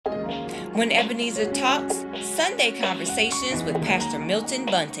When Ebenezer Talks, Sunday Conversations with Pastor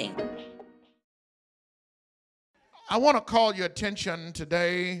Bunting. I want to call your attention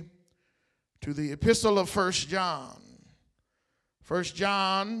today to the epistle of 1 John. 1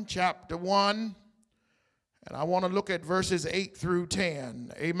 John chapter 1, and I want to look at verses 8 through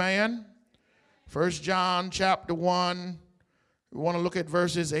 10. Amen? 1 John chapter 1, we want to look at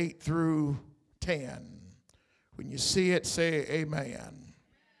verses 8 through 10. When you see it, say amen.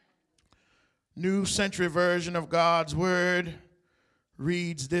 New Century Version of God's Word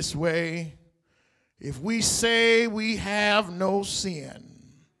reads this way: if we say we have no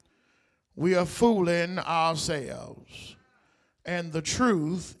sin, we are fooling ourselves, and the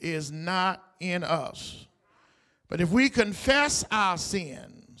truth is not in us. But if we confess our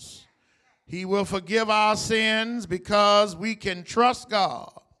sins, he will forgive our sins, because we can trust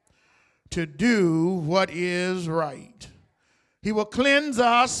God to do what is right. He will cleanse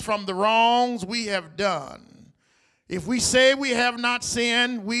us from the wrongs we have done. If we say we have not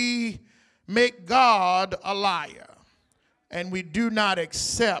sinned, we make God a liar, and we do not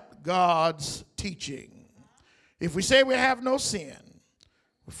accept God's teaching. If we say we have no sin,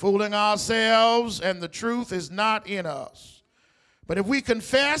 we're fooling ourselves, and the truth is not in us. But if we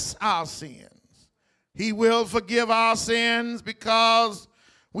confess our sins, he will forgive our sins, because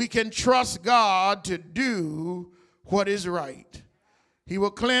we can trust God to do what is right. He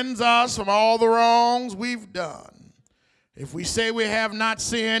will cleanse us from all the wrongs we've done. If we say we have not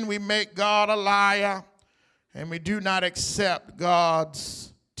sinned, we make God a liar, and we do not accept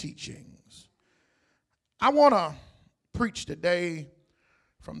God's teachings. I want to preach today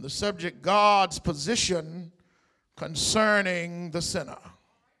from the subject, God's position concerning the sinner.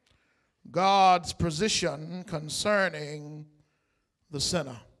 God's position concerning the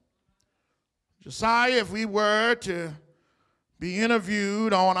sinner. Josiah, if we were to be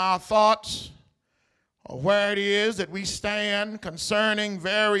interviewed on our thoughts or where it is that we stand concerning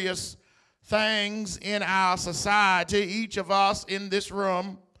various things in our society, each of us in this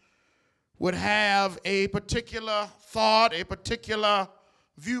room would have a particular thought, a particular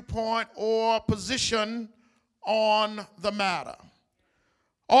viewpoint or position on the matter.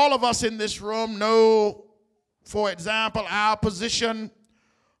 All of us in this room know, for example, our position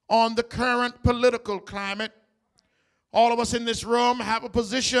on the current political climate. All of us in this room have a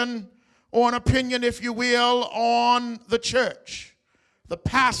position or an opinion, if you will, on the church, the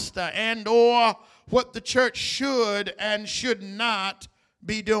pastor, and or what the church should and should not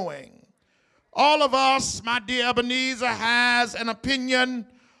be doing. All of us, my dear Ebenezer, has an opinion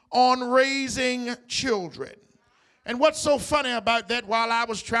on raising children. And what's so funny about that, while I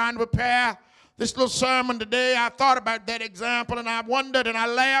was trying to prepare this little sermon today, I thought about that example, and I wondered and I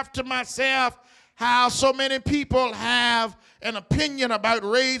laughed to myself how so many people have an opinion about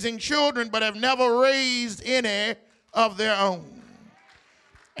raising children but have never raised any of their own.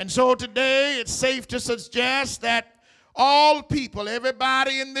 And so today it's safe to suggest that all people,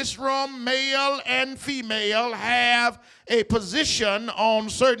 everybody in this room, male and female, have a position on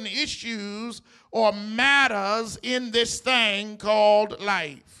certain issues or matters in this thing called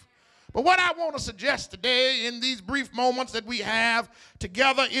life. But what I want to suggest today in these brief moments that we have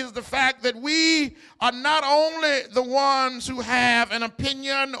together is the fact that we are not only the ones who have an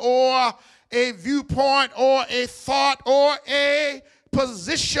opinion or a viewpoint or a thought or a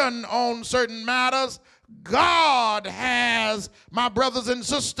position on certain matters. God has, my brothers and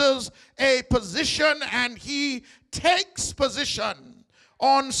sisters, a position, and he takes position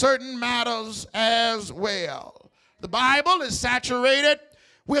on certain matters as well. The Bible is saturated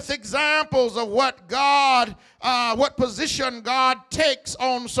with examples of what position God takes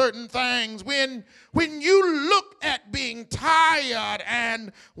on certain things. When you look at being tired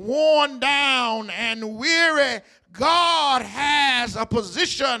and worn down and weary, God has a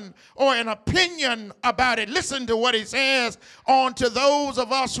position or an opinion about it. Listen to what he says on to those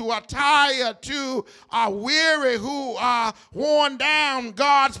of us who are tired, who are weary, who are worn down.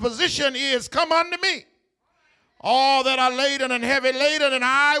 God's position is, come unto me, all that are laden and heavy laden, and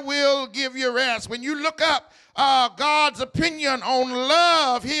I will give you rest. When you look up God's opinion on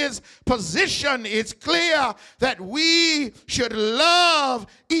love, his position is clear that we should love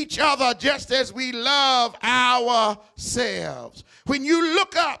each other just as we love ourselves. When you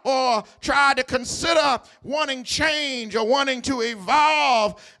look up or try to consider wanting change or wanting to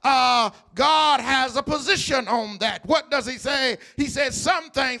evolve, God has a position on that. What does he say? He says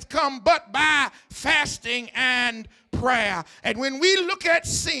some things come but by fasting and prayer. And when we look at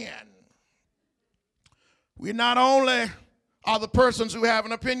sin, we not only are the persons who have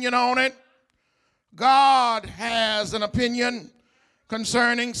an opinion on it, God has an opinion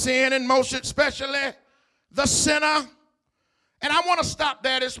concerning sin, and most especially the sinner. And I want to stop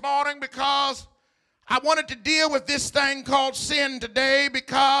there this morning because I wanted to deal with this thing called sin today,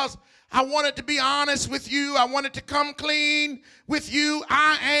 because I wanted to be honest with you. I wanted to come clean with you.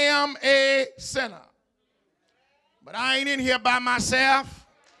 I am a sinner. But I ain't in here by myself.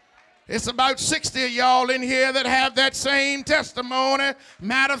 It's about 60 of y'all in here that have that same testimony.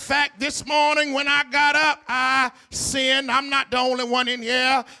 Matter of fact, this morning when I got up, I sinned. I'm not the only one in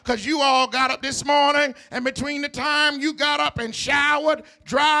here, because you all got up this morning, and between the time you got up and showered,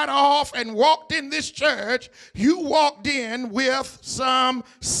 dried off, and walked in this church, you walked in with some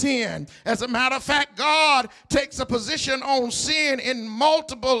sin. As a matter of fact, God takes a position on sin in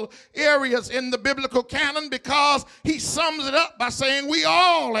multiple areas in the biblical canon, because he sums it up by saying we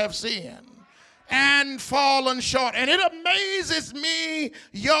all have sinned and fallen short. And it amazes me,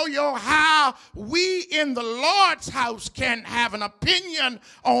 how we in the Lord's house can have an opinion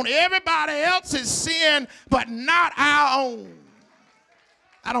on everybody else's sin, but not our own.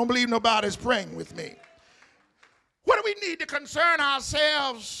 I don't believe nobody's praying with me. What do we need to concern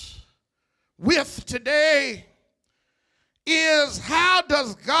ourselves with today is, how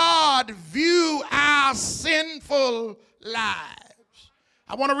does God view our sinful lives?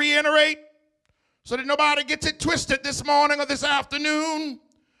 I want to reiterate, so that nobody gets it twisted this morning or this afternoon.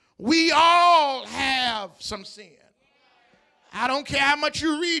 We all have some sin. I don't care how much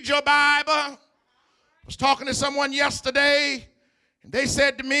you read your Bible. I was talking to someone yesterday, and they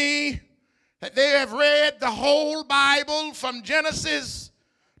said to me that they have read the whole Bible from Genesis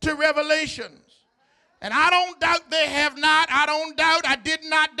to Revelation. And I don't doubt they have not. I did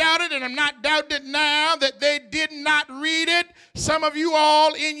not doubt it, and I'm not doubting it now that they did not read it. Some of you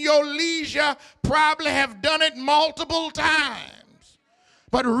all in your leisure probably have done it multiple times.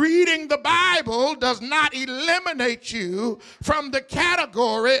 But reading the Bible does not eliminate you from the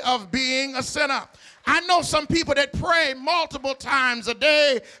category of being a sinner. I know some people that pray multiple times a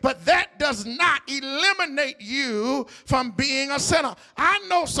day, but that does not eliminate you from being a sinner. I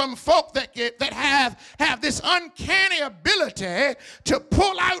know some folk that have this uncanny ability to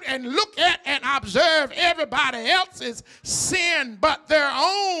pull out and look at and observe everybody else's sin but their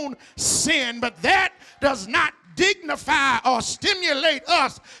own sin, but that does not dignify or stimulate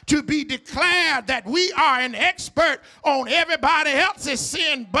us to be declared that we are an expert on everybody else's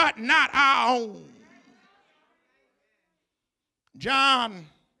sin but not our own. John,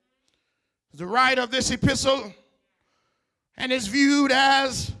 the writer of this epistle, and is viewed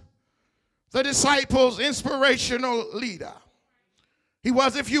as the disciples' inspirational leader. He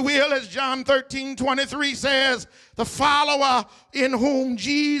was, if you will, as John 13:23 says, the follower in whom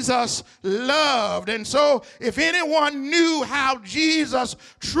Jesus loved. And so if anyone knew how Jesus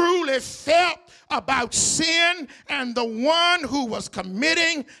truly felt about sin and the one who was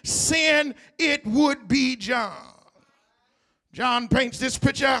committing sin, it would be John. John paints this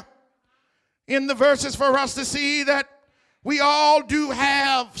picture in the verses for us to see that we all do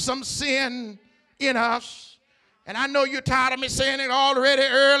have some sin in us. And I know you're tired of me saying it already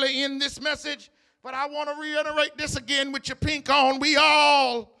early in this message, but I want to reiterate this again with your pink on. We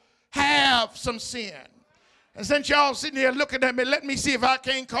all have some sin. And since y'all sitting here looking at me, let me see if I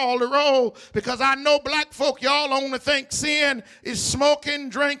can't call the roll, because I know black folk, y'all only think sin is smoking,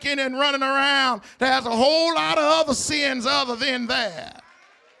 drinking, and running around. There's a whole lot of other sins other than that.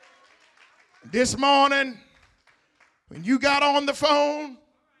 This morning, when you got on the phone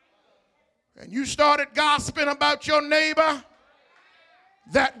and you started gossiping about your neighbor,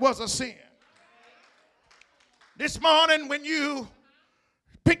 that was a sin. This morning, when you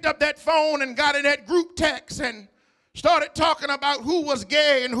picked up that phone and got in that group text and started talking about who was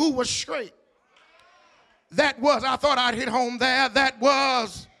gay and who was straight, I thought I'd hit home there, that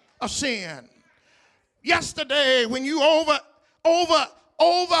was a sin. Yesterday, when you overate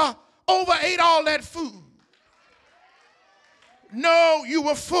all that food, no, you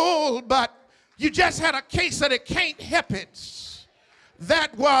were full, but you just had a case of the can't help it,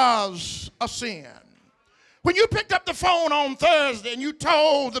 that was a sin. When you picked up the phone on Thursday and you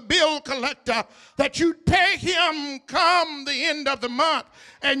told the bill collector that you'd pay him come the end of the month,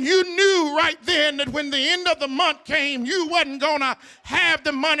 and you knew right then that when the end of the month came, you wasn't going to have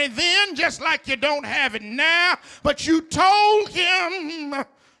the money then, just like you don't have it now, but you told him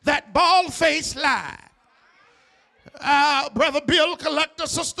that bald-faced lie. Brother bill collector,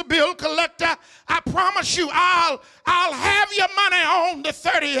 sister bill collector, I promise you I'll have your money on the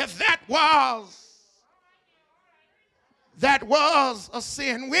 30th. That was a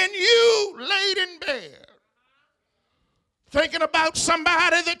sin. When you laid in bed thinking about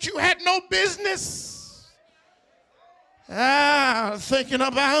somebody that you had no business thinking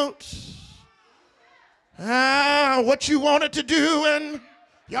about what you wanted to do, and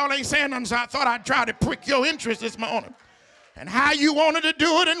y'all ain't saying nothing, so I thought I'd try to prick your interest this morning. And how you wanted to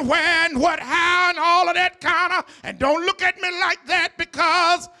do it, and where, and what, how, and all of that kind of, and don't look at me like that,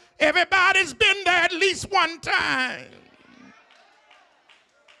 because everybody's been there at least one time.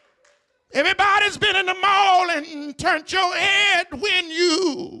 Everybody's been in the mall and turned your head when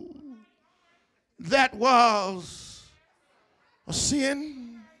that was a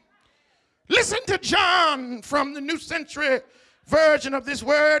sin. Listen to John from the New Century Version of this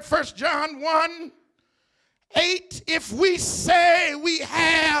word, 1 John 1:8. If we say we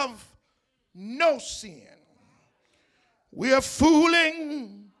have no sin, we are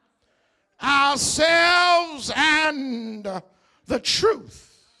fooling ourselves, and the truth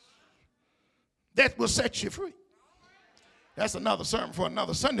that will set you free. That's another sermon for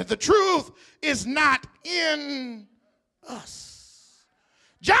another Sunday. The truth is not in us.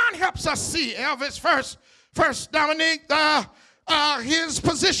 John helps us see, Elvis, first Dominique, his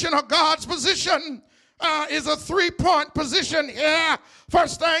position, or God's position, is a three-point position here.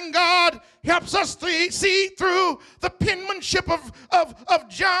 First thing, God helps us see through the penmanship of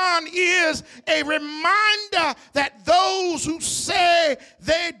John is a reminder that those who say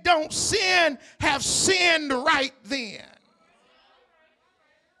they don't sin have sinned right then.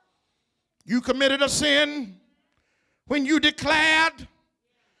 You committed a sin when you declared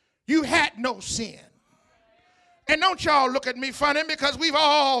you had no sin. And don't y'all look at me funny, because we've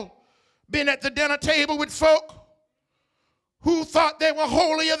all been at the dinner table with folk who thought they were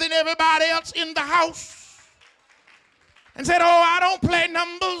holier than everybody else in the house and said, oh, I don't play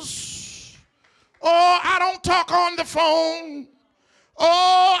numbers. Oh, I don't talk on the phone.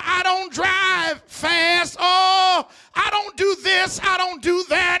 Oh, I don't drive fast. Oh, I don't do this. I don't do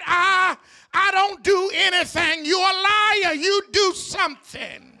that. I don't do anything. You're a liar. You do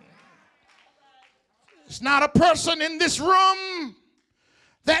something. It's not a person in this room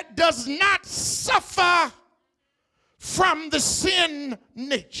that does not suffer from the sin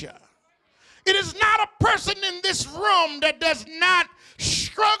nature. It is not a person in this room that does not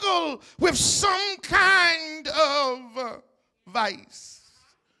struggle with some kind of vice.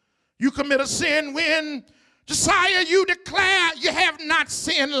 You commit a sin when, Josiah, you declare you have not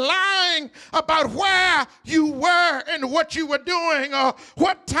sinned, lying about where you were and what you were doing, or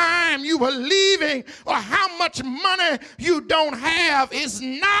what time you were leaving, or how much money you don't have is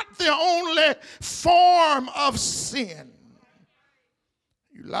not the only form of sin.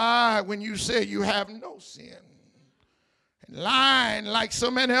 You lie when you say you have no sin. Lying, like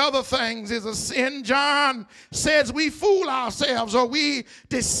so many other things, is a sin. John says we fool ourselves, or we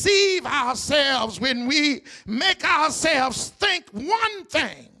deceive ourselves when we make ourselves think one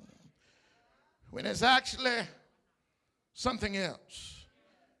thing when it's actually something else.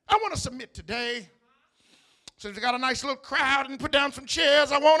 I want to submit today, since we got a nice little crowd and put down some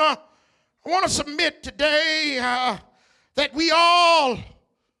chairs, I want to submit today that we all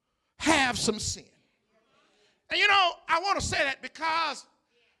have some sin. And you know, I want to say that because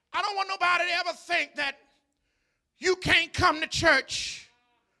I don't want nobody to ever think that you can't come to church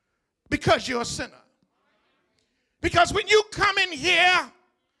because you're a sinner. Because when you come in here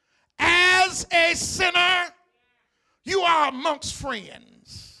as a sinner, you are amongst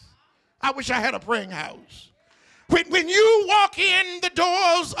friends. I wish I had a praying house. When you walk in the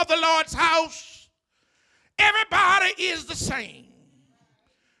doors of the Lord's house, everybody is the same.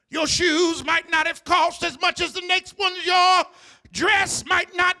 Your shoes might not have cost as much as the next one. Your dress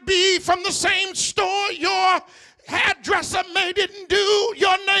might not be from the same store. Your hairdresser didn't do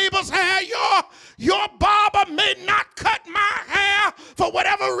your neighbor's hair. Your barber may not cut my hair for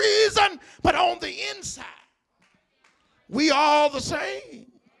whatever reason. But on the inside, we all the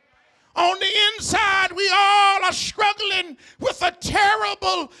same. On the inside, we all are struggling with a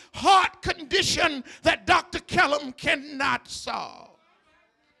terrible heart condition that Dr. Kellum cannot solve.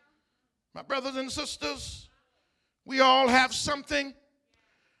 My brothers and sisters, we all have something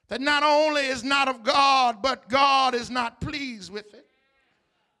that not only is not of God, but God is not pleased with it.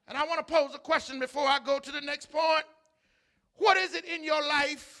 And I want to pose a question before I go to the next point. What is it in your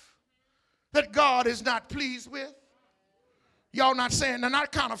life that God is not pleased with? Y'all not saying, and I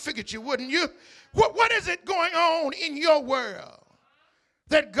kind of figured you wouldn't. What is it going on in your world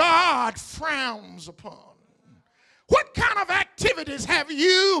that God frowns upon? What kind of activities have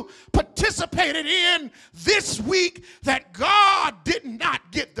you participated in this week that God did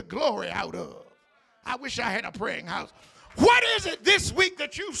not get the glory out of? I wish I had a praying house. What is it this week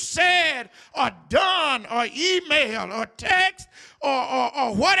that you've said or done or emailed or text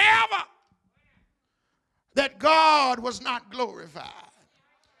or whatever that God was not glorified.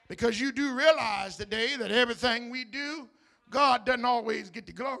 Because you do realize today that everything we do, God doesn't always get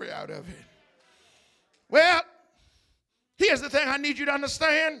the glory out of it. Well, here's the thing I need you to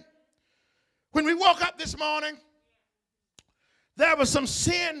understand. When we woke up this morning, there was some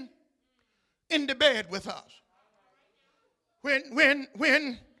sin in the bed with us. When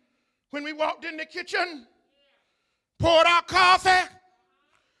we walked in the kitchen, poured our coffee,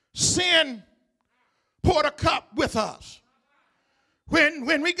 sin poured a cup with us.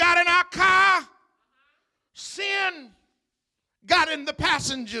 When we got in our car, sin got in the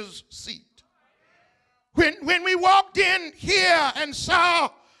passenger's seat. When we walked in here and saw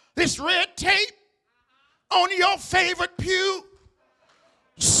this red tape on your favorite pew,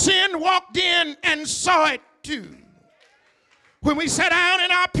 sin walked in and saw it too. When we sat down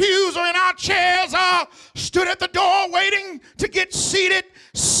in our pews or in our chairs or stood at the door waiting to get seated,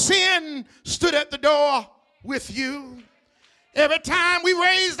 sin stood at the door with you. Every time we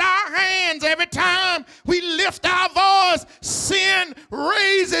raised our hands, every time we lift our voice, sin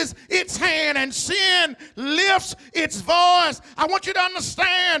raises its hand and sin lifts its voice. I want you to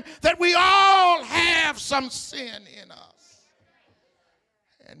understand that we all have some sin in us.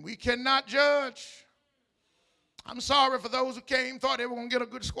 And we cannot judge. I'm sorry for those who came, thought they were going to get a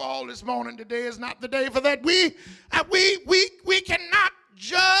good squall this morning. Today is not the day for that. We cannot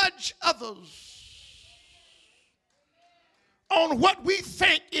judge others on what we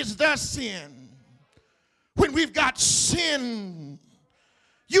think is their sin when we've got sin.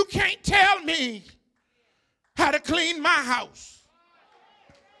 You can't tell me how to clean my house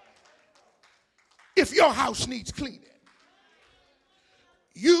if your house needs cleaning.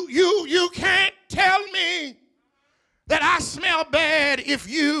 You can't tell me that I smell bad if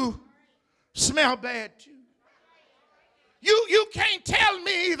you smell bad too. You can't tell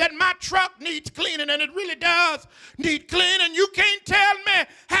me that my truck needs cleaning, and it really does need cleaning. You can't tell me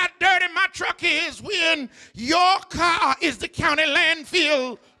how dirty my truck is when your car is the county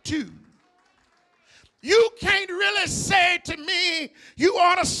landfill too. You can't really say to me you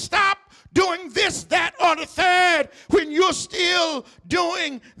ought to stop doing this, that, or the third when you're still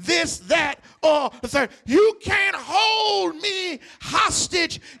doing this, that, or the third. You can't hold me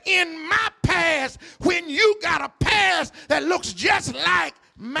hostage in my past when you got a past that looks just like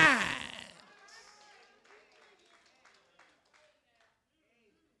mine.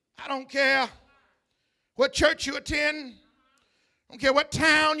 I don't care what church you attend. I don't care what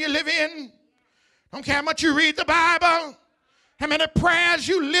town you live in. I don't care how much you read the Bible, how many prayers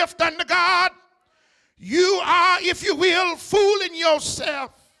you lift unto God. You are, if you will, fooling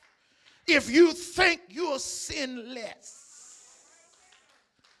yourself if you think you're sinless.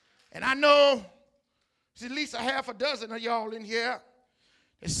 And I know there's at least a half a dozen of y'all in here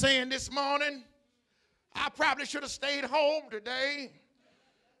that's saying this morning, I probably should have stayed home today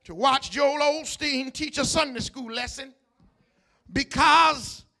to watch Joel Osteen teach a Sunday school lesson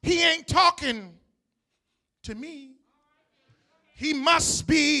because he ain't talking to me. He must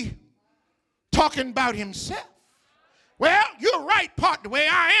be talking about himself. Well, you're right, part the way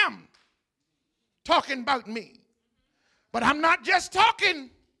I am talking about me. But I'm not just talking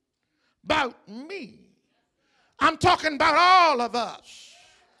about me. I'm talking about all of us.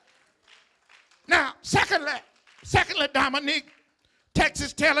 Now, secondly, Dominique,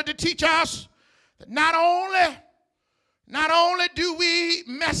 Texas Taylor, to teach us that not only do we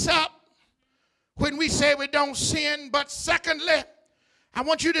mess up when we say we don't sin, but secondly, I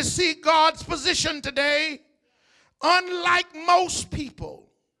want you to see God's position today. Unlike most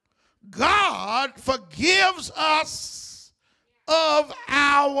people, God forgives us of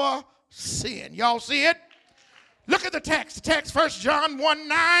our sin. Y'all see it? Look at the text. The text, 1 John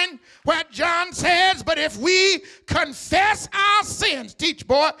 1:9, where John says, but if we confess our sins, teach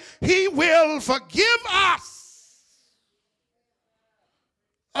boy, he will forgive us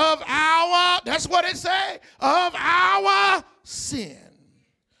of our, that's what it says, of our sin.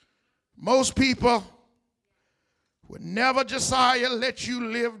 Most people would never, Josiah, let you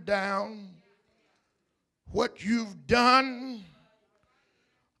live down what you've done.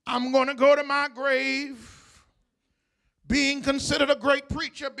 I'm going to go to my grave being considered a great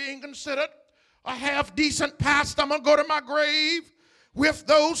preacher, being considered a half-decent pastor. I'm going to go to my grave with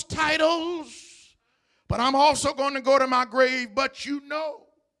those titles, but I'm also going to go to my grave, but you know,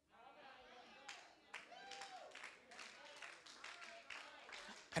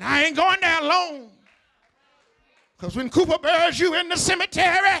 and I ain't going there alone. Because when Cooper buries you in the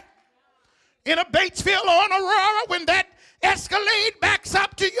cemetery, in a Batesville or in Aurora, when that Escalade backs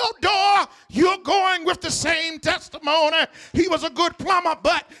up to your door, you're going with the same testimony. He was a good plumber,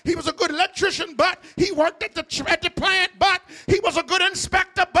 but he was a good electrician, but he worked at the plant, but he was a good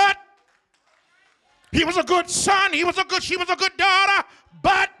inspector, but he was a good son, she was a good daughter,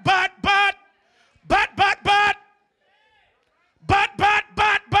 but.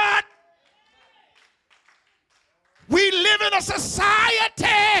 We live in a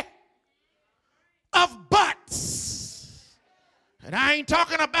society of buts. And I ain't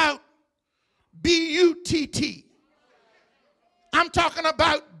talking about B-U-T-T. I'm talking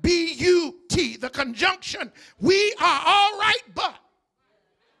about B-U-T, the conjunction. We are all right, but.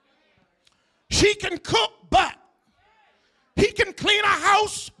 She can cook, but. He can clean a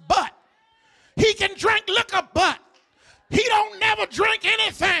house, but. He can drink liquor, but. He don't never drink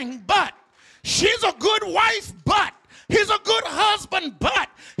anything, but. She's a good wife, but. He's a good husband, but.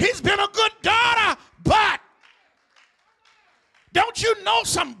 He's been a good daughter, but. Don't you know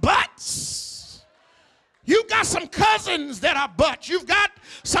some buts? You've got some cousins that are butts. You've got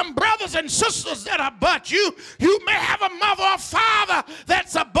some brothers and sisters that are butts. You may have a mother or father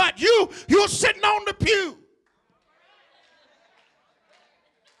that's a butt. You're sitting on the pew.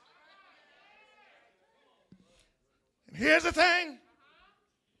 And here's the thing.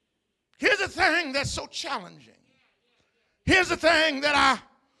 Here's the thing that's so challenging. Here's the thing that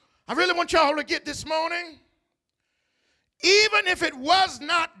I really want y'all to get this morning. Even if it was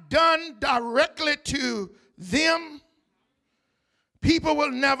not done directly to them, people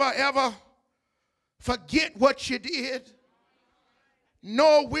will never ever forget what you did,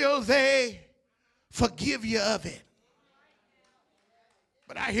 nor will they forgive you of it.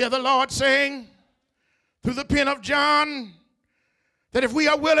 But I hear the Lord saying through the pen of John that if we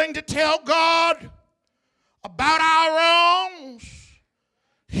are willing to tell God about our wrongs,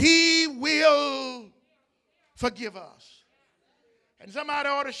 he will forgive us. And somebody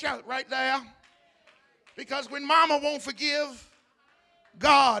ought to shout right there, because when mama won't forgive,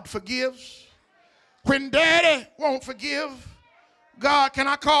 God forgives. When daddy won't forgive, God, can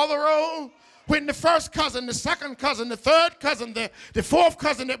I call the roll? When the first cousin, the second cousin, the third cousin, the fourth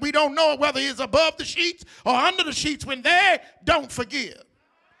cousin that we don't know whether he's above the sheets or under the sheets, when they don't forgive,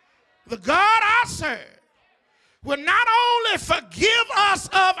 the God I serve will not only forgive us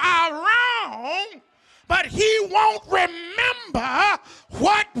of our wrong, but he won't remember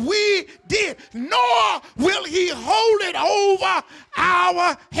what we did, nor will he hold it over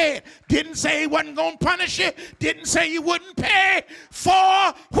our head. Didn't say he wasn't going to punish you, didn't say you wouldn't pay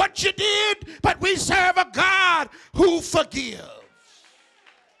for what you did, but we serve a God who forgives.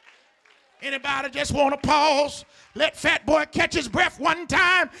 Anybody just want to pause? Let Fat Boy catch his breath one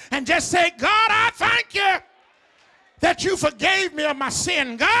time and just say, God, I thank you that you forgave me of my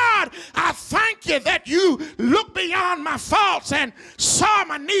sin. God, I thank you that you looked beyond my faults and saw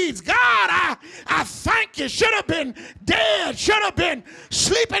my needs. God, I thank you. Should have been dead, should have been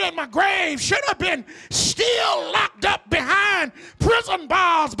sleeping in my grave, should have been still locked up behind prison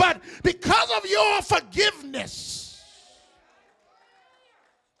bars, but because of your forgiveness.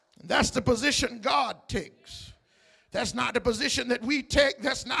 That's the position God takes. That's not the position that we take.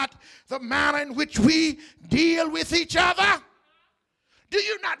 That's not the manner in which we deal with each other. Do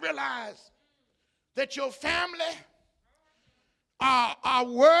you not realize that your family are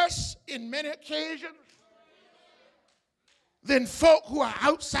worse in many occasions than folk who are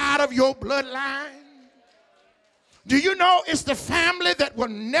outside of your bloodline? Do you know it's the family that will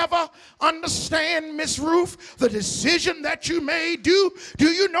never understand, Miss Ruth, the decision that you may do? Do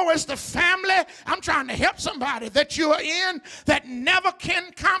you know it's the family, I'm trying to help somebody, that you are in that never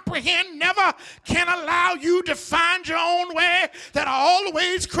can comprehend, never can allow you to find your own way, that are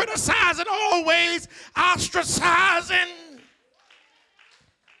always criticizing, always ostracizing,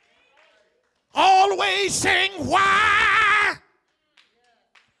 always saying why?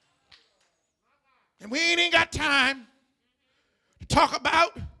 And we ain't even got time to talk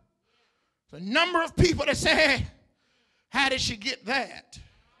about the number of people that say, how did she get that?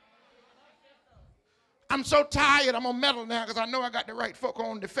 I'm so tired. I'm on metal now because I know I got the right folk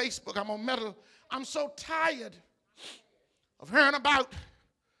on the Facebook. I'm on metal. I'm so tired of hearing about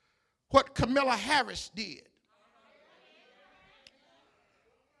what Camilla Harris did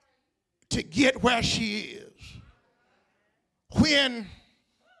to get where she is. When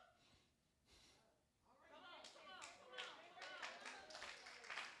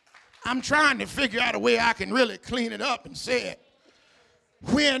I'm trying to figure out a way I can really clean it up and say it.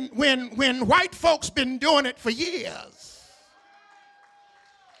 When white folks been doing it for years,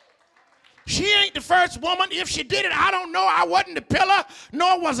 She ain't the first woman. If she did it, I don't know. I wasn't the pillar,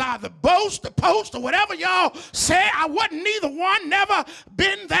 nor was I the post, or whatever y'all say. I wasn't neither one, never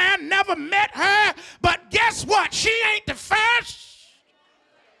been there, never met her. But guess what? She ain't the first,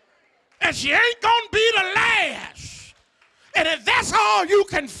 and she ain't going to be the last. And if that's all you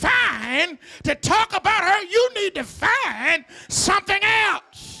can find to talk about her, you need to find something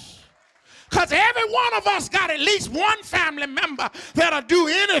else. Because every one of us got at least one family member that'll do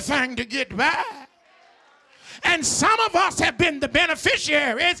anything to get by. And some of us have been the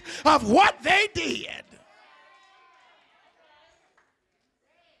beneficiaries of what they did.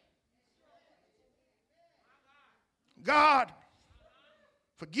 God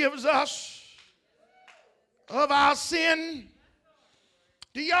forgives us of our sin.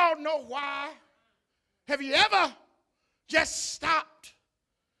 Do y'all know why? Have you ever just stopped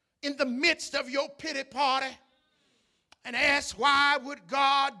in the midst of your pity party and asked, why would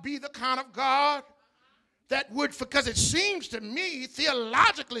God be the kind of God that would, because it seems to me,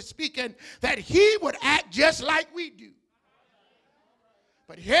 theologically speaking, that he would act just like we do.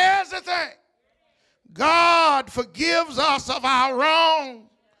 But here's the thing. God forgives us of our wrong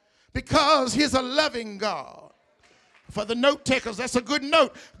because he's a loving God. For the note takers, that's a good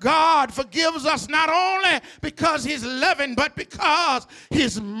note. God forgives us not only because he's loving, but because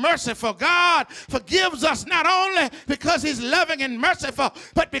he's merciful. God forgives us not only because he's loving and merciful,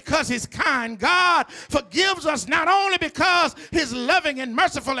 but because he's kind. God forgives us not only because he's loving and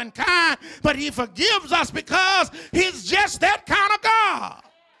merciful and kind, but he forgives us because he's just that kind of God.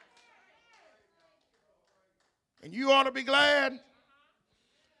 And you ought to be glad.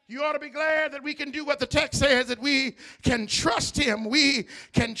 You ought to be glad that we can do what the text says, that we can trust him. We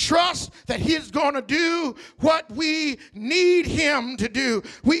can trust that he's going to do what we need him to do.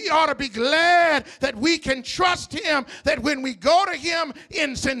 We ought to be glad that we can trust him, that when we go to him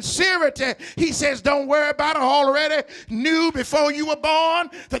in sincerity, he says, don't worry about it, I already knew before you were born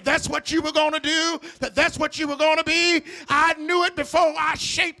that that's what you were going to do, that that's what you were going to be. I knew it before I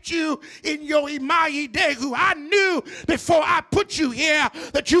shaped you in your Imayi Dehu. I knew before I put you here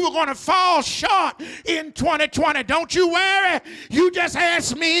that you were going to fall short in 2020. Don't you worry. You just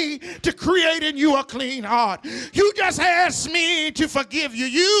ask me to create in you a clean heart. You just ask me to forgive you.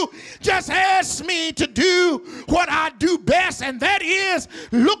 You just ask me to do what I do best, and that is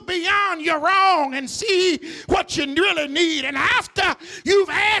look beyond your wrong and see what you really need. And after you've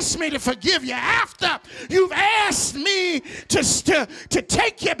asked me to forgive you, after you've asked me to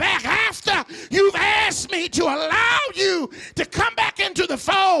take you back, after you've asked me to allow you to come back into the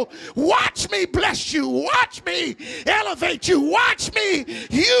fold, watch me bless you. Watch me elevate you. Watch me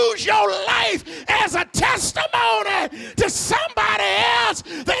use your life as a testimony to somebody else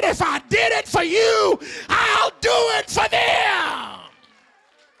that if I did it for you, I'll do it for them.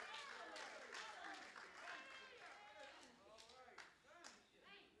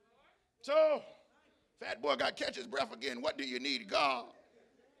 So, fat boy got to catch his breath again. What do you need God?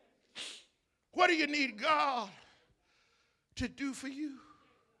 What do you need God to do for you?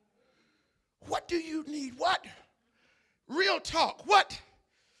 What do you need? What? Real talk.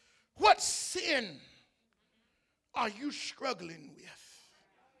 What sin are you struggling with?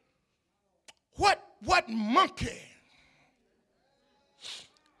 What monkey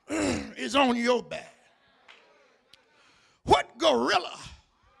is on your back? What gorilla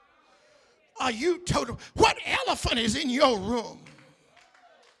are you total? What elephant is in your room?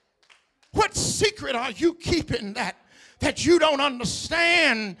 What secret are you keeping that you don't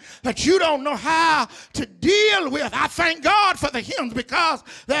understand, that you don't know how to deal with? I thank God for the hymns, because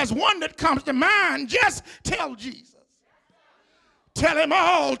there's one that comes to mind. Just tell Jesus. Tell him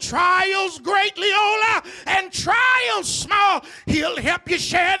all trials greatly, Ola, and trials small. He'll help you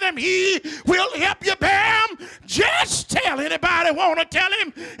share them. He will help you bear them. Just tell. Anybody want to tell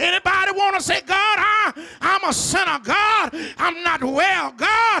him? Anybody want to say, God, I'm a sinner. God, I'm not well.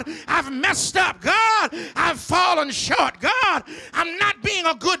 God, I've messed up. God, I've fallen short. God, I'm not being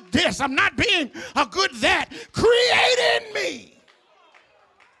a good this. I'm not being a good that. Create in me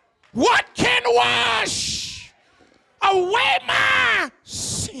what can wash away my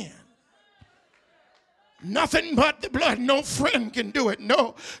sin. Nothing but the blood. No friend can do it.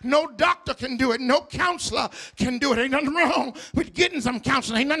 No doctor can do it. No counselor can do it. Ain't nothing wrong with getting some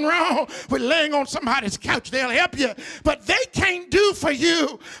counseling. Ain't nothing wrong with laying on somebody's couch. They'll help you. But they can't do for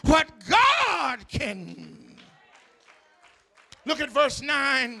you what God can. Look at verse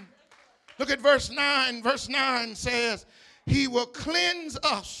 9. Look at verse 9. Verse 9 says, he will cleanse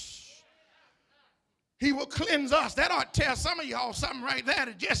us. He will cleanse us. That ought to tell some of y'all something right there.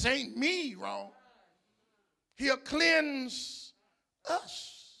 It just ain't me wrong. He'll cleanse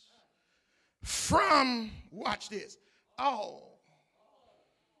us. from, watch this, all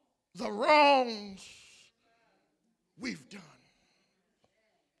the wrongs we've done.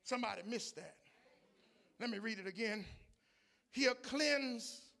 Somebody missed that. Let me read it again. He'll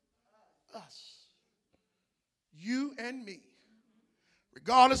cleanse us, you and me,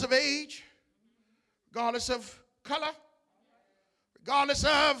 regardless of age, regardless of color, regardless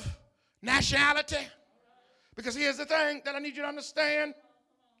of nationality. Because here's the thing that I need you to understand.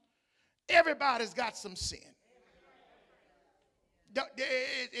 Everybody's got some sin.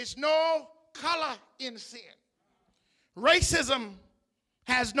 There's no color in sin. Racism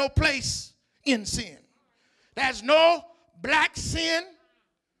has no place in sin. There's no black sin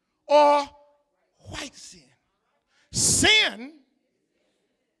or white sin. Sin,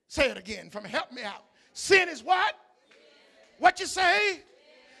 say it again from help me out. Sin is what? What you say?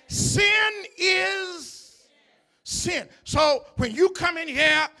 Sin is sin. So when you come in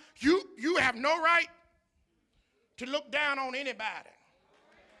here, you have no right to look down on anybody.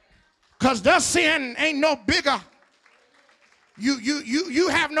 Because their sin ain't no bigger. You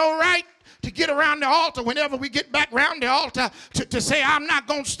have no right to get around the altar whenever we get back around the altar to say, I'm not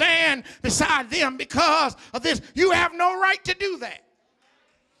going to stand beside them because of this. You have no right to do that.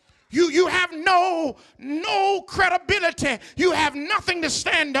 You have no credibility. You have nothing to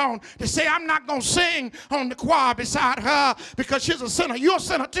stand on to say, I'm not going to sing on the choir beside her because she's a sinner. You're a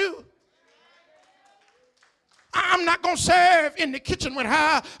sinner too. I'm not going to serve in the kitchen with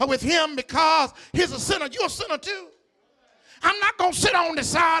her or with him because he's a sinner. You're a sinner too. I'm not going to sit on the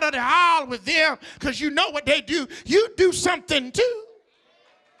side of the aisle with them because you know what they do. You do something too.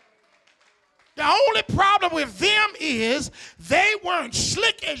 The only problem with them is they weren't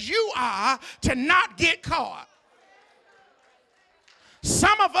slick as you are to not get caught.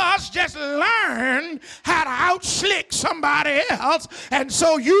 Some of us just learn how to out-slick somebody else, and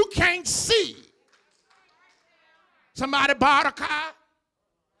so you can't see. Somebody bought a car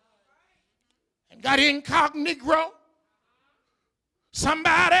and got incognito.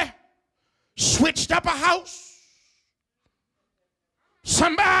 Somebody switched up a house.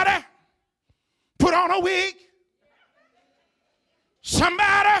 Somebody put on a wig.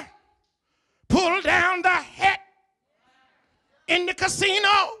 Somebody pulled down the hat in the casino.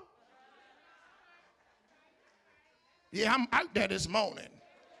 Yeah, I'm out there this morning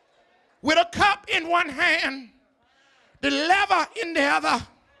with a cup in one hand, the lever in the other,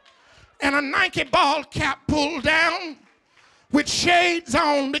 and a Nike ball cap pulled down with shades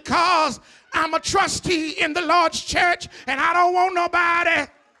on because I'm a trustee in the Lord's church and I don't want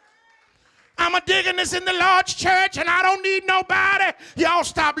nobody. I'm a deaconess in the Lord's church and I don't need nobody. Y'all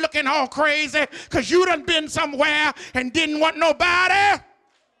stop looking all crazy because you done been somewhere and didn't want nobody.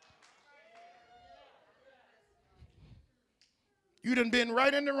 You done been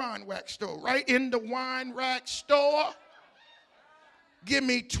right in the wine rack store, right in the wine rack store. Give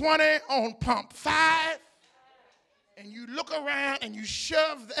me 20 on pump 5. And you look around and you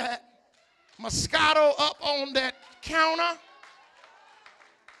shove that Moscato up on that counter.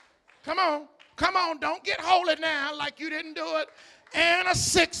 Come on, don't get holy now like you didn't do it. And a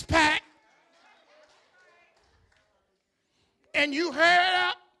 6-pack. And you hurry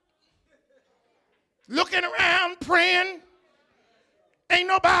up, looking around, praying. Ain't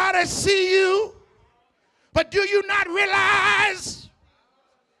nobody see you. But do you not realize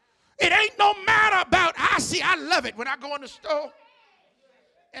it ain't no matter about, I love it when I go in the store.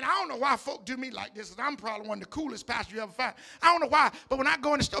 And I don't know why folk do me like this. I'm probably one of the coolest pastors you ever find. I don't know why, but when I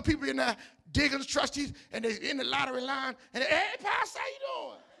go in the store, people in there, diggers, trustees, and they're in the lottery line, and they, hey, Pastor, how you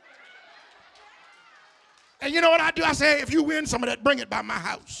doing? And you know what I do? I say, hey, if you win some of that, bring it by my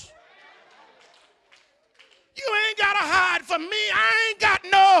house. You ain't got to hide from me. I ain't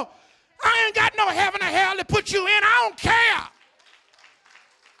got no heaven or hell to put you in. I don't care.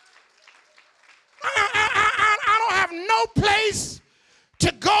 I don't have no place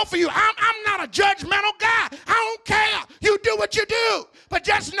to go for you. I'm not a judgmental guy. I don't care. You do what you do. But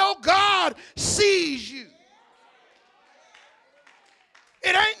just know God sees you.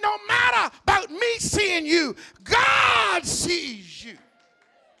 It ain't no matter about me seeing you. God sees you.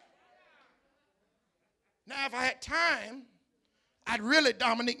 Now, if I had time, I'd really,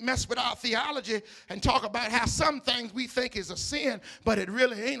 Dominique, mess with our theology and talk about how some things we think is a sin, but it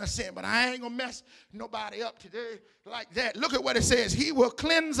really ain't a sin. But I ain't going to mess nobody up today like that. Look at what it says. He will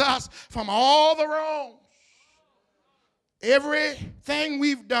cleanse us from all the wrongs. Everything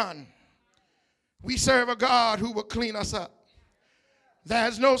we've done, we serve a God who will clean us up.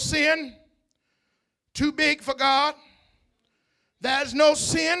 There's no sin too big for God. There's no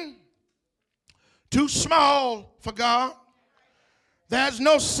sin too small for God. There's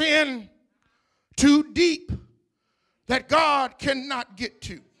no sin too deep that God cannot get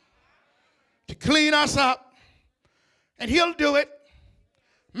to clean us up, and he'll do it.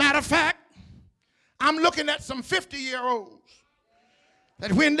 Matter of fact, I'm looking at some 50-year-olds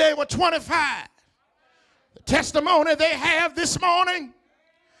that when they were 25, the testimony they have this morning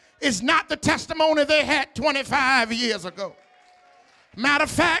is not the testimony they had 25 years ago. Matter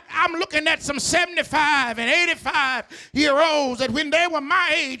of fact, I'm looking at some 75 and 85-year-olds that when they were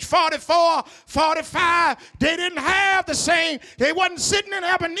my age, 44, 45, they didn't have the same. They wasn't sitting in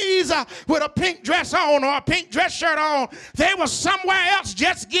Ebenezer with a pink dress on or a pink dress shirt on. They were somewhere else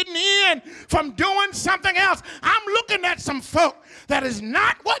just getting in from doing something else. I'm looking at some folk that is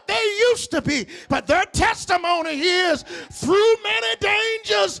not what they used to be, but their testimony is through many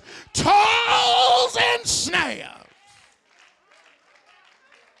dangers, toils, and snares.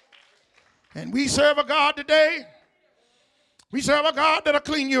 And we serve a God today. We serve a God that'll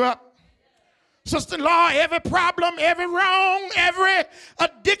clean you up. Sister-in-law, every problem, every wrong, every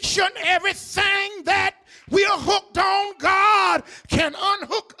addiction, everything that we are hooked on, God can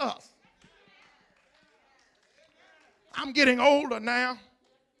unhook us. I'm getting older now.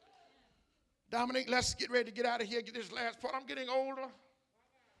 Dominic, let's get ready to get out of here, get this last part. I'm getting older.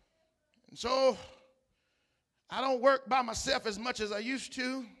 And so I don't work by myself as much as I used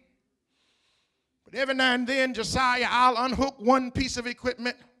to. But every now and then, Josiah, I'll unhook one piece of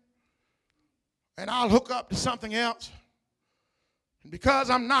equipment and I'll hook up to something else. And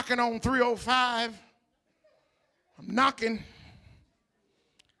because I'm knocking on 305, I'm knocking.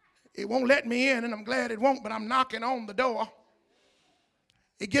 It won't let me in, and I'm glad it won't, but I'm knocking on the door.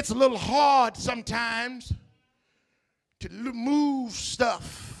 It gets a little hard sometimes to move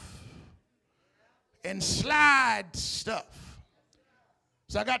stuff and slide stuff.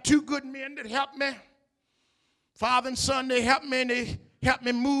 So I got two good men that help me. Father and son, they help me, and they help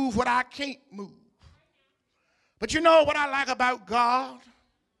me move what I can't move. But you know what I like about God?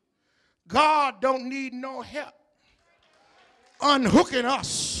 God don't need no help unhooking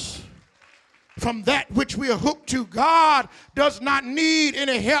us from that which we are hooked to. God does not need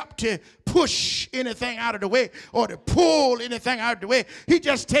any help to push anything out of the way or to pull anything out of the way. He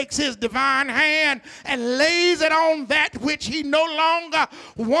just takes his divine hand and lays it on that which he no longer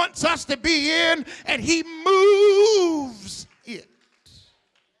wants us to be in, and he moves it.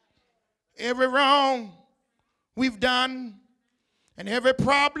 Every wrong we've done and every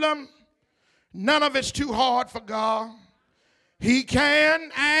problem, none of it's too hard for God. He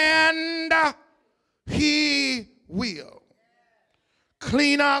can and he will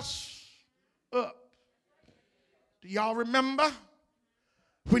clean us up. Do y'all remember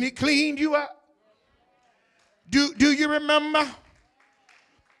when he cleaned you up? Do you remember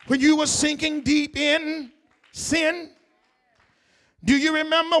when you were sinking deep in sin? Do you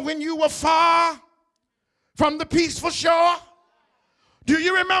remember when you were far from the peaceful shore? Do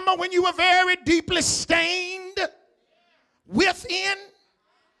you remember when you were very deeply stained within?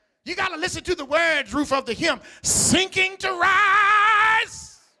 You got to listen to the words, Ruth, of the hymn, sinking to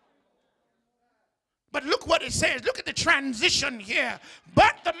rise. But look what it says. Look at the transition here.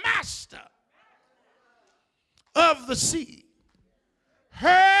 But the master of the sea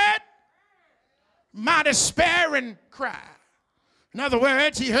heard my despairing cry. In other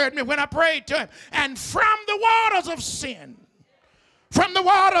words, he heard me when I prayed to him. And from the waters of sin, from the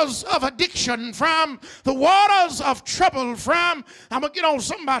waters of addiction, from the waters of trouble, I'm going to get on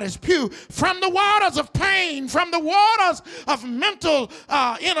somebody's pew, from the waters of pain, from the waters of mental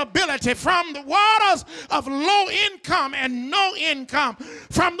inability, from the waters of low income and no income,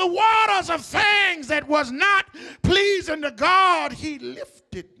 from the waters of things that was not pleasing to God, he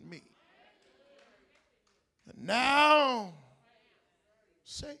lifted me. And now,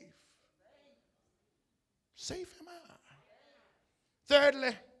 safe am I.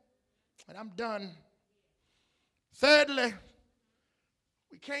 Thirdly, and I'm done. Thirdly,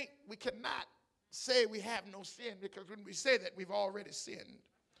 we cannot say we have no sin, because when we say that, we've already sinned.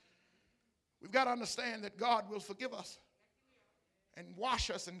 We've got to understand that God will forgive us and wash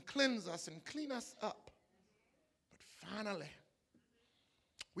us and cleanse us and clean us up. But finally,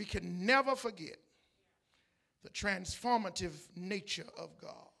 we can never forget the transformative nature of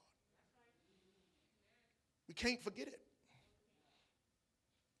God. We can't forget it.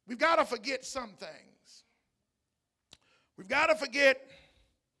 We've got to forget some things. We've got to forget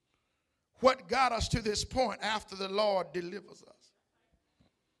what got us to this point after the Lord delivers us.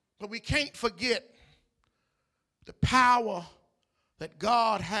 But we can't forget the power that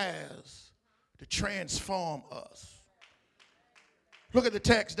God has to transform us. Look at the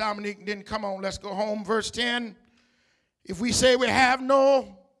text, Dominique. Then come on, let's go home. Verse 10. If we say we have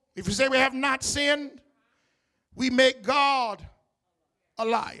no If we say we have not sinned, we make God a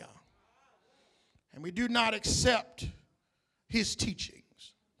liar. And we do not accept his teachings.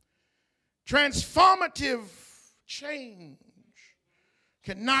 Transformative change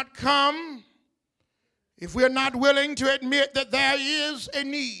cannot come if we're not willing to admit that there is a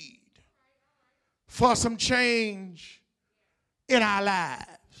need for some change in our lives.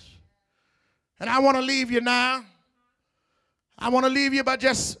 And I want to leave you now. I want to leave you by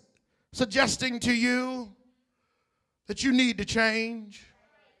just suggesting to you that you need to change.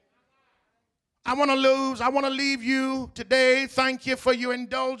 I want to leave you today. Thank you for your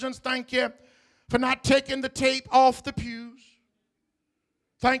indulgence. Thank you for not taking the tape off the pews.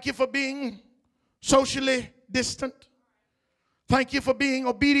 Thank you for being socially distant. Thank you for being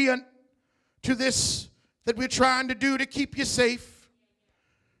obedient to this that we're trying to do to keep you safe.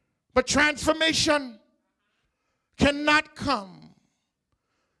 But transformation cannot come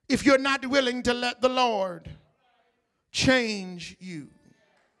if you're not willing to let the Lord change you.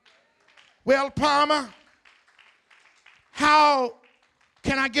 Well, Palmer, how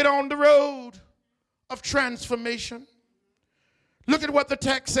can I get on the road of transformation? Look at what the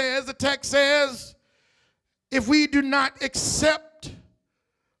text says. The text says, if we do not accept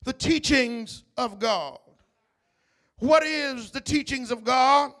the teachings of God. What is the teachings of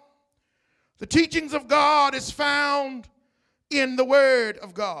God? The teachings of God is found in the Word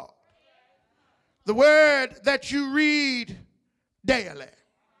of God. The Word that you read daily.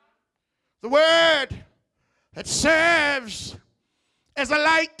 The Word that serves as a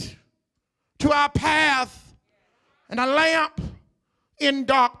light to our path and a lamp in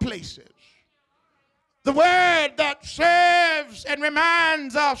dark places. The Word that serves and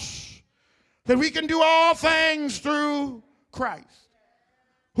reminds us that we can do all things through Christ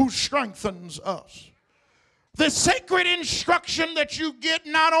who strengthens us. The sacred instruction that you get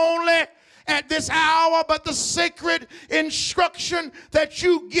not only at this hour, but the sacred instruction that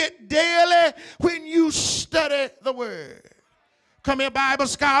you get daily when you study the Word. Come here, Bible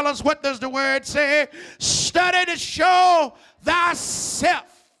scholars, what does the Word say? Study to show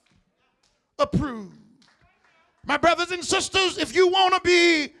thyself approved. My brothers and sisters, if you want to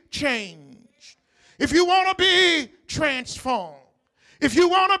be changed, if you want to be transformed, if you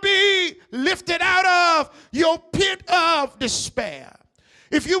want to be lifted out of your pit of despair,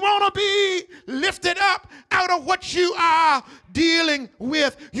 if you want to be lifted up out of what you are dealing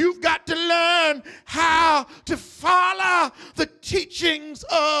with, you've got to learn how to follow the teachings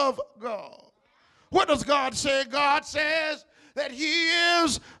of God. What does God say? God says that he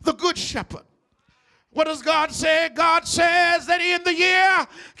is the good shepherd. What does God say? God says that in the year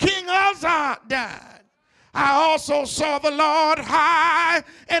King Uzziah died, I also saw the Lord high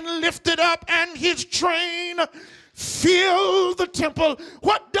and lifted up, and his train filled the temple.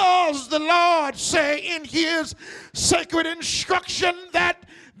 What does the Lord say in his sacred instruction? That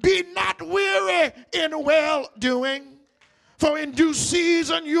be not weary in well-doing, for in due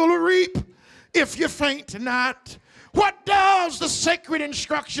season you'll reap if you faint not. What does the sacred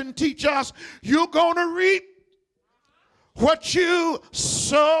instruction teach us? You're going to reap what you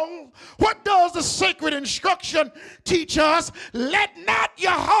sow. What does the sacred instruction teach us? Let not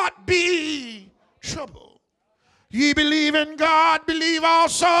your heart be troubled. Ye believe in God, believe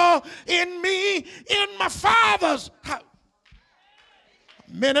also in me. In my Father's house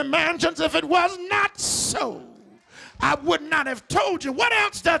many mansions. If it was not so, I would not have told you. What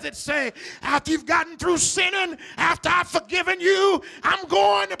else does it say? After you've gotten through sinning, after I've forgiven you, I'm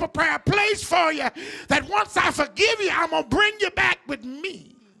going to prepare a place for you, that once I forgive you, I'm going to bring you back with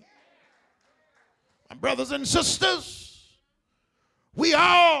me. My brothers and sisters, we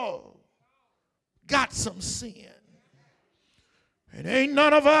all got some sin. And ain't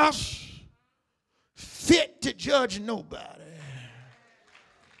none of us fit to judge nobody.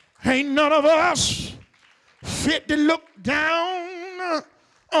 Ain't none of us fit to look down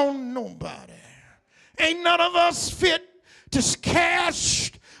on nobody. Ain't none of us fit to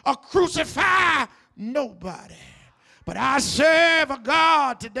cast or crucify nobody. But I serve a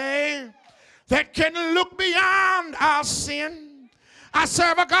God today that can look beyond our sin. I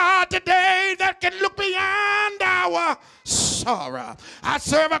serve a God today that can look beyond our sorrow. I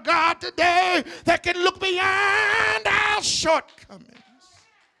serve a God today that can look beyond our shortcomings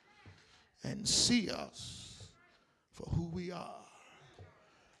and see us for who we are.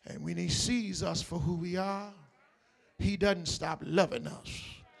 And when he sees us for who we are, he doesn't stop loving us.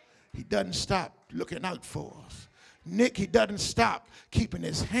 He doesn't stop looking out for us. Nick, he doesn't stop keeping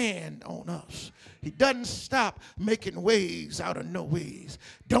his hand on us. He doesn't stop making ways out of no ways.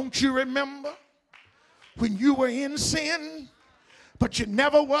 Don't you remember when you were in sin? but you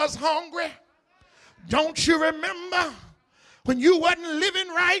never was hungry? Don't you remember when you wasn't living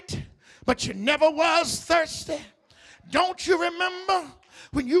right, but you never was thirsty? Don't you remember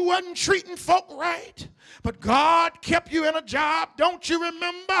when you wasn't treating folk right, but God kept you in a job? Don't you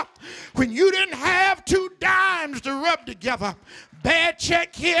remember when you didn't have 2 dimes to rub together? Bad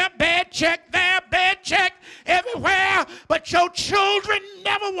check here, bad check there, bad check everywhere, but your children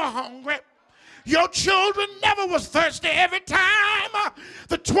never were hungry. Your children never was thirsty. Every time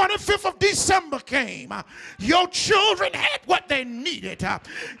the 25th of December came, your children had what they needed.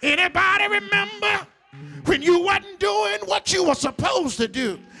 Anybody remember when you wasn't doing what you were supposed to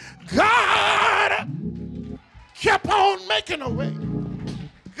do? God kept on making a way.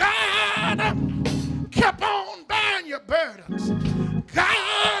 God kept on bearing your burdens.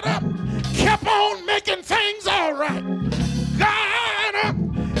 God kept on making things all right. God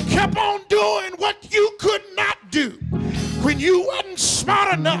kept on doing what you could not do. When you wasn't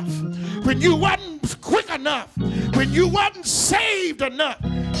smart enough, when you wasn't quick enough, when you wasn't saved enough,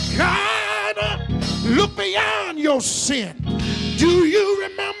 God looked beyond your sin. Do you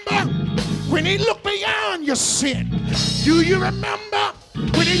remember when he looked beyond your sin? Do you remember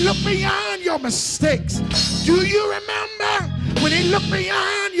when he looked beyond your mistakes? Do you remember when he looked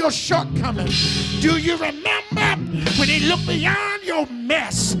beyond your shortcomings? Do you remember when he looked beyond your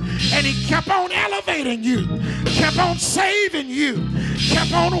mess and he kept on elevating you, kept on saving you,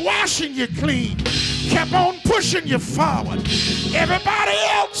 kept on washing you clean, kept on pushing you forward? Everybody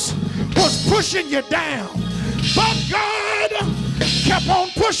else was pushing you down, but God kept on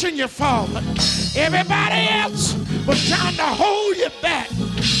pushing you forward. Everybody else was trying to hold you back,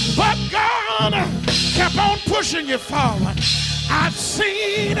 but God kept on pushing you forward. I've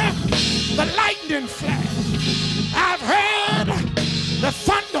seen the lightning flash. I've heard the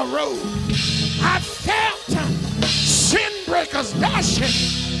thunder roll. I've felt sin breakers dashing,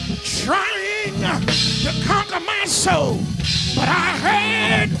 trying to conquer my soul. But I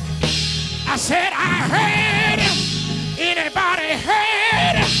heard, anybody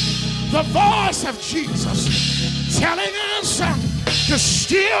heard the voice of Jesus telling us to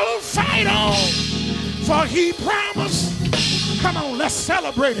still fight on, for he promised. Come on, let's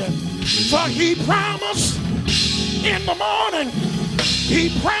celebrate him. For he promised in the morning, he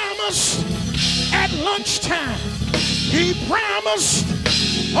promised at lunchtime, he promised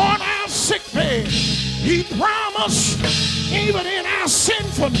on our sick bed, he promised even in our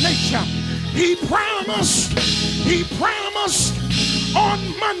sinful nature, he promised on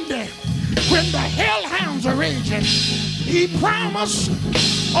Monday when the hellhounds are raging, he promised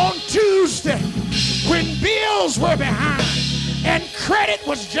on Tuesday when bills were behind and credit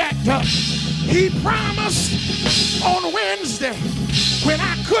was jacked up, he promised on Wednesday when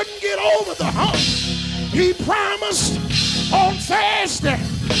I couldn't get over the hump, he promised on Thursday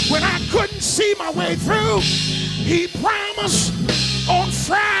when I couldn't see my way through, he promised on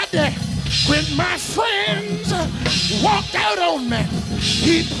Friday when my friends walked out on me,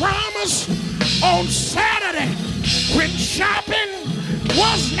 he promised on Saturday when shopping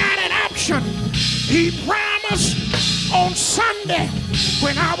was not an option, he promised on Sunday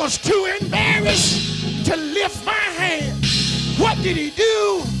when I was too embarrassed to lift my hand. What did he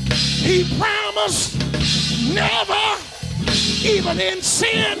do? He promised never, even in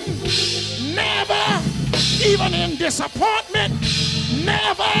sin, never, even in disappointment,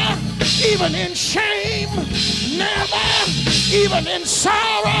 never, even in shame, never, even in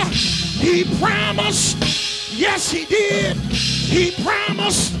sorrow. He promised, yes he did. He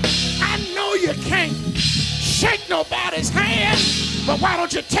promised, I know you can't shake nobody's hand, but why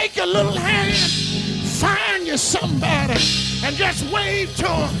don't you take your little hand, find you somebody, and just wave to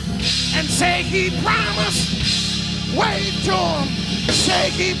him and say he promised. Wave to him, say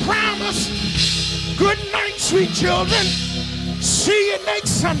he promised. Good night, sweet children. See you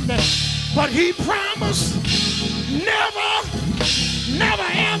next Sunday. But he promised never, never,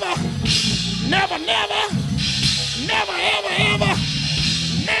 ever, never, never, never, ever, ever.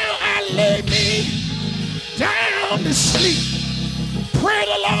 Now I lay me down to sleep. Pray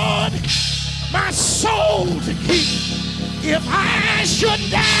the Lord my soul to keep. If I should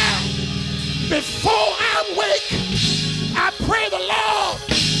die before I wake, I pray the Lord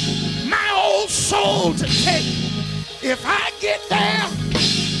my old soul to take. If I get there,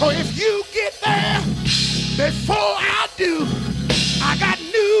 or if you get there before I do, I got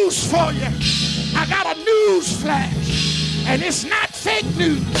news for you. I got a news flash, and it's not fake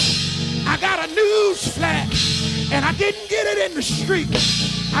news. I got a news flash, and I didn't get it in the street.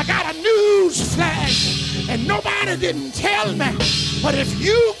 I got a news flash, and nobody didn't tell me. But if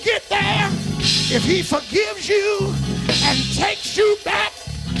you get there, if he forgives you, and takes you back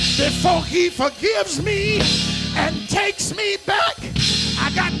before he forgives me and takes me back.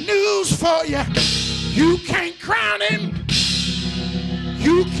 I got news for you. You can't crown him.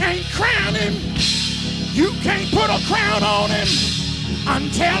 You can't crown him. You can't put a crown on him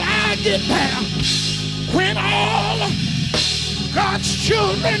until I get there. When all God's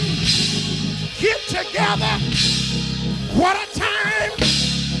children get together, what a time,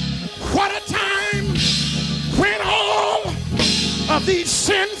 what a time when all of these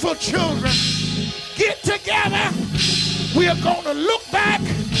sinful children get together. We're going to look back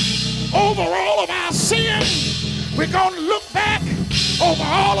over all of our sin. We're going to look back over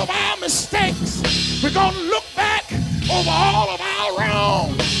all of our mistakes. We're going to look back over all of our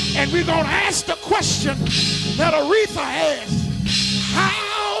wrong. And we're going to ask the question that Aretha asked. How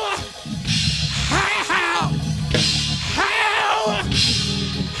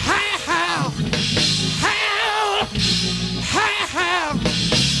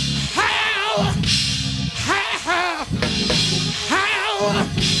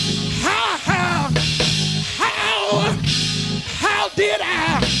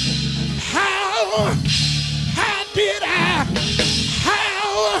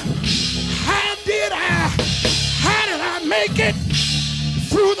make it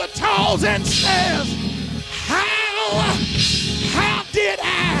through the toils and snares? How did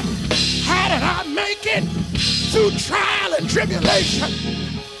I make it through trial and tribulation?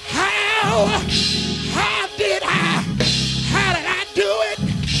 How did I do it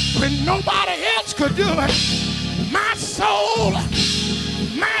when nobody else could do it? My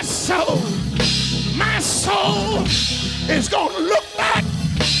soul is going to look back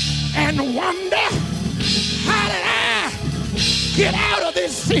and wonder, how did I get out of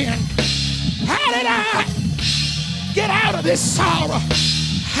this sin? How did I get out of this sorrow?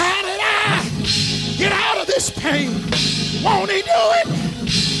 How did I get out of this pain? Won't he do it?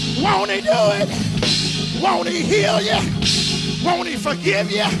 Won't he do it? Won't he heal you? Won't he forgive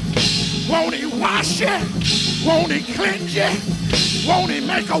you? Won't he wash you? Won't he cleanse you? Won't he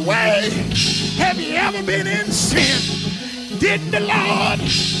make a way? Have you ever been in sin? Didn't the Lord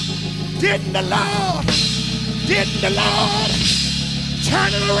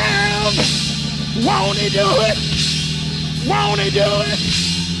turn it around? Won't he do it? Won't he do it?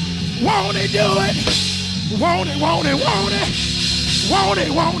 Won't he do it? Won't he, won't he, won't he? Won't he,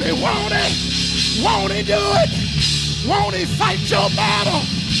 won't he, won't he? Won't he do it? Won't he fight your battle?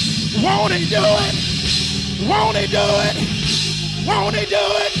 Won't he do it? Won't he do it? Won't he do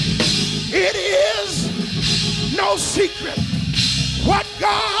it? It is no secret what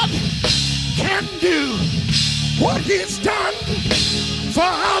God can do. What he's done for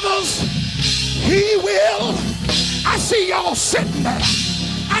others, he will. I see y'all sitting there.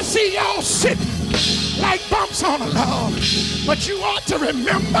 I see y'all sitting like bumps on a log. But you ought to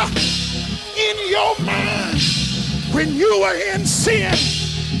remember in your mind when you were in sin.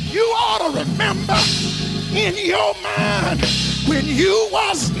 You ought to remember in your mind when you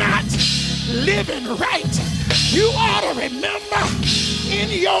was not living right. You ought to remember in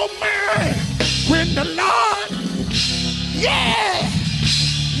your mind when the Lord, yeah,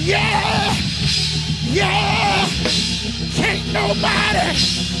 can't nobody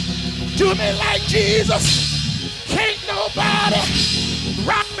do me like Jesus. Can't nobody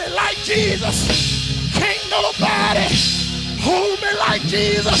rock me like Jesus. Can't nobody hold me like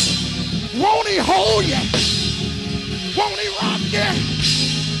Jesus. Won't he hold you? Won't he rock you?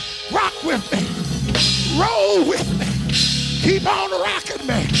 Rock with me. Roll with me. Keep on rocking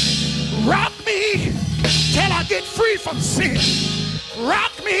me. Rock me till I get free from sin.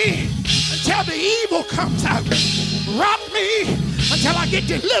 Rock me until the evil comes out. Rock me until I get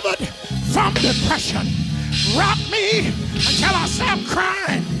delivered from depression. Rock me until I stop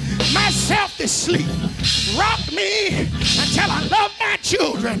crying myself to sleep. Rock me until I love my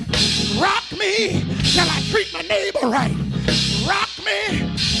children. Rock me till I treat my neighbor right. Rock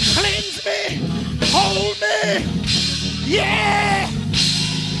me, cleanse me, hold me. Yeah,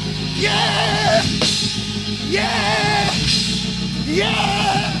 yeah, yeah,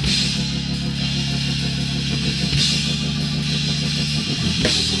 yeah.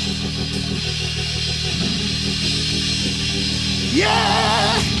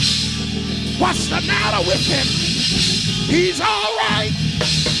 Yeah. What's the matter with him? He's all right.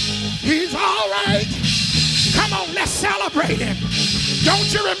 He's all right. Come on, let's celebrate him.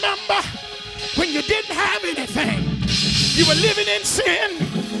 Don't you remember when you didn't have anything? You were living in sin,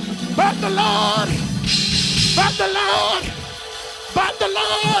 but the Lord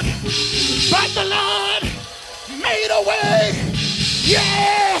made a way.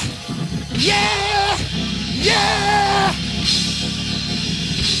 Yeah, yeah, yeah.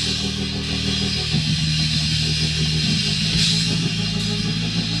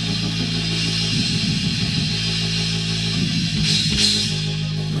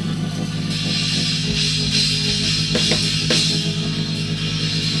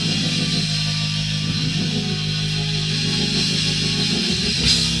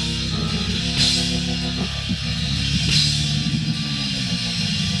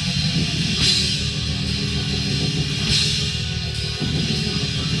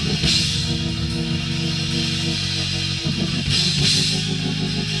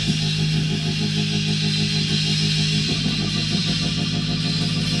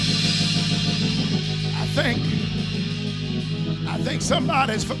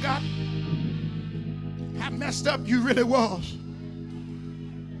 somebody's forgotten how messed up you really was.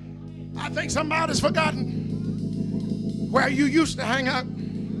 I think somebody's forgotten where you used to hang out.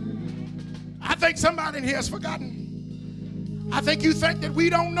 I think somebody in here has forgotten. I think you think that we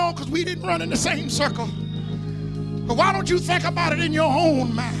don't know because we didn't run in the same circle. But why don't you think about it in your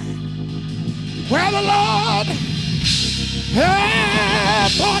own mind? Where the Lord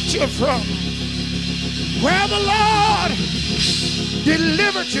brought you from. Where the Lord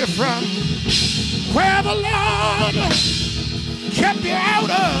delivered you from. Where the Lord kept you out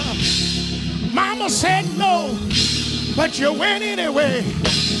of. Mama said no, but you went anyway.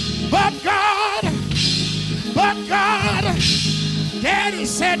 But God, Daddy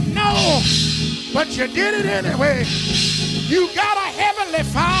said no, but you did it anyway. You got a heavenly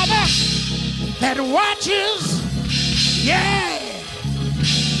Father that watches. Yes.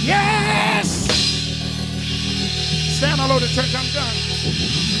 Stand all over the church. I'm done.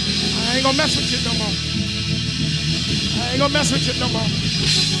 I ain't gonna mess with you no more. I ain't gonna mess with you no more.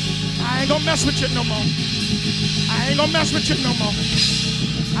 I ain't gonna mess with you no more. I ain't gonna mess with you no more.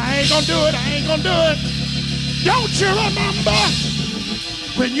 I ain't gonna do it. I ain't gonna do it. Don't you remember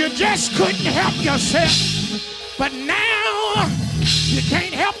when you just couldn't help yourself? But now you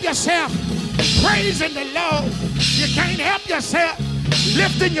can't help yourself praising the Lord. You can't help yourself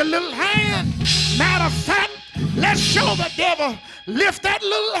lifting your little hand. Matter of fact, let's show the devil. Lift that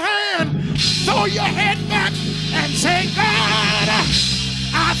little hand, throw your head back, and say, God,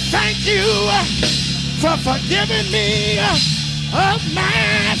 I thank you for forgiving me of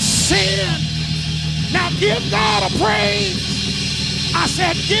my sin. Now give God a praise. I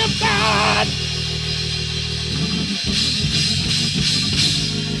said, give God.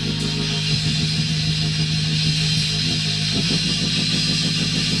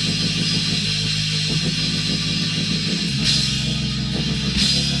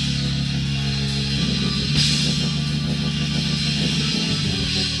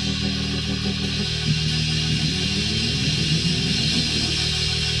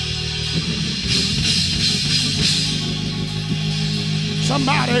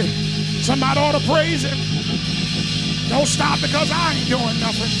 Somebody ought to praise him. Don't stop because I ain't doing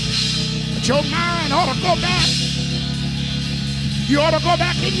nothing. But your mind ought to go back. You ought to go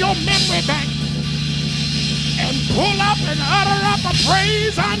back in your memory bank and pull up and utter up a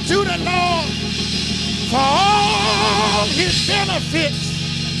praise unto the Lord for all his benefits.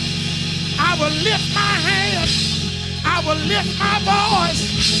 I will lift my hands. I will lift my voice.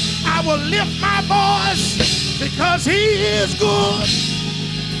 I will lift my voice because he is good.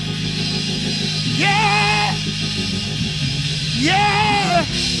 Yeah, yeah,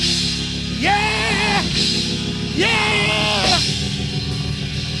 yeah, yeah.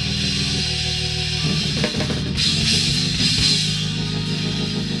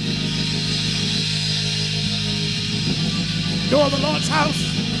 Door of the Lord's house.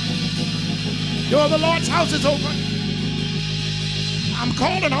 Door of the Lord's house is open. I'm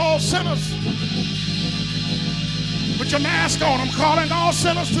calling all sinners. Put your mask on. I'm calling all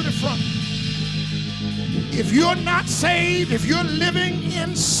sinners to the front. If you're not saved, if you're living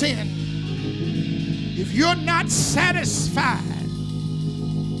in sin, if you're not satisfied,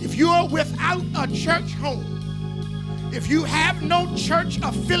 if you're without a church home, if you have no church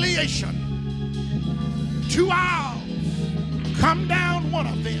affiliation, 2 hours, come down one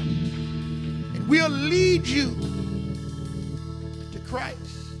of them, and we'll lead you to Christ.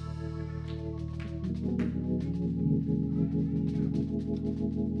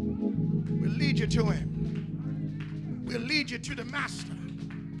 We'll lead you to him. We'll lead you to the Master.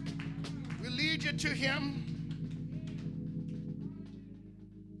 We'll lead you to him.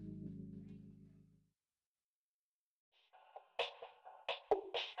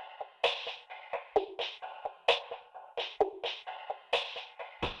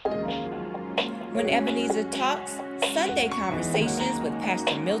 When Ebenezer Talks, Sunday Conversations with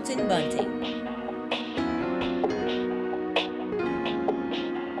Pastor Milton Bunting.